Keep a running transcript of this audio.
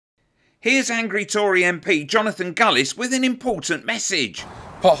Here's angry Tory MP Jonathan Gullis with an important message.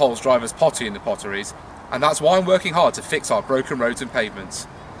 Potholes drive us potty in the potteries, and that's why I'm working hard to fix our broken roads and pavements.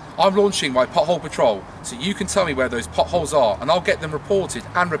 I'm launching my Pothole Patrol, so you can tell me where those potholes are and I'll get them reported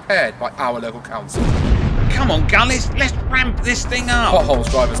and repaired by our local council. Come on Gullis, let's ramp this thing up. Potholes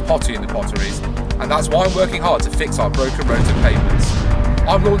drive us potty in the potteries, and that's why I'm working hard to fix our broken roads and pavements.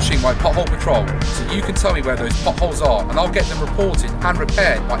 I'm launching my Pothole Patrol, so you can tell me where those potholes are and I'll get them reported and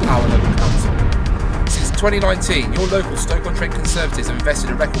repaired by our local council. Since 2019, your local Stoke-on-Trent Conservatives have invested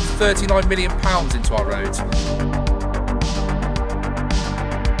a record £39 million into our roads.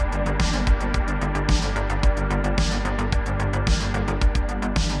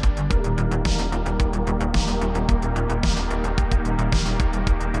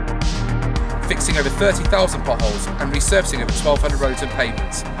 Fixing over 30,000 potholes and resurfacing over 1,200 roads and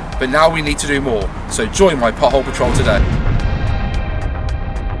pavements. But now we need to do more, so join my Pothole Patrol today.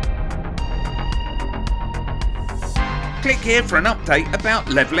 Click here for an update about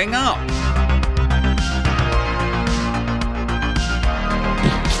levelling up.